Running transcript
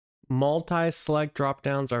multi-select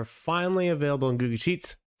dropdowns are finally available in Google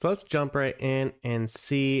Sheets. So let's jump right in and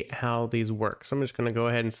see how these work. So I'm just going to go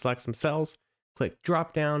ahead and select some cells, click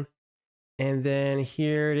dropdown, and then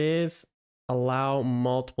here it is, allow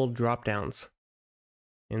multiple dropdowns.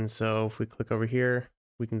 And so if we click over here,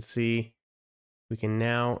 we can see we can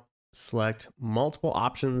now select multiple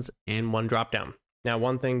options in one dropdown. Now,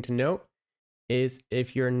 one thing to note is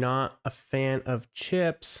if you're not a fan of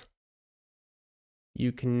chips,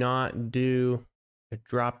 you cannot do a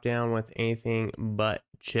drop down with anything but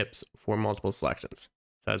chips for multiple selections.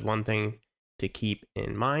 So that's one thing to keep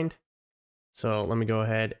in mind. So let me go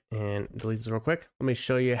ahead and delete this real quick. Let me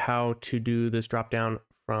show you how to do this drop down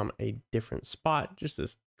from a different spot, just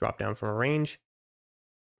this drop down from a range.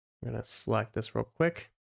 I'm going to select this real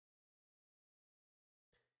quick.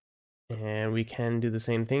 And we can do the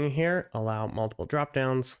same thing here, allow multiple drop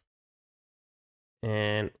downs.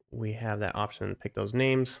 And we have that option to pick those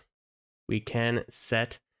names. We can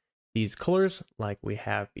set these colors like we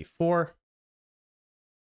have before.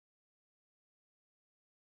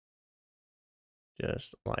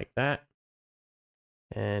 Just like that.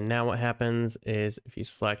 And now what happens is if you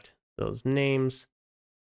select those names,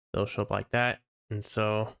 they'll show up like that. And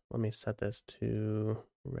so let me set this to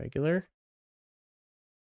regular.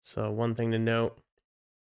 So one thing to note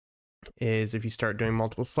is if you start doing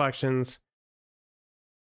multiple selections,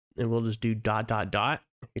 and we'll just do ...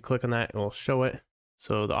 If you click on that, it will show it.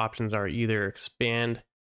 So the options are either expand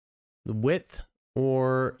the width,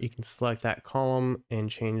 or you can select that column and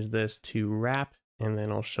change this to wrap, and then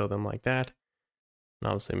it'll show them like that. And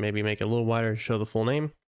obviously maybe make it a little wider to show the full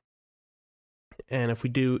name. And if we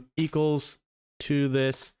do equals to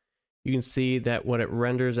this, you can see that what it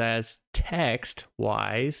renders as text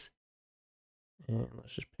wise, and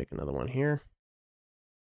let's just pick another one here,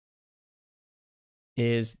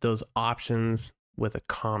 is those options with a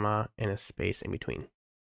comma and a space in between.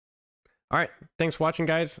 All right, thanks for watching,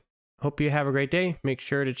 guys. Hope you have a great day. Make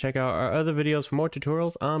sure to check out our other videos for more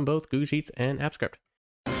tutorials on both Google Sheets and AppScript.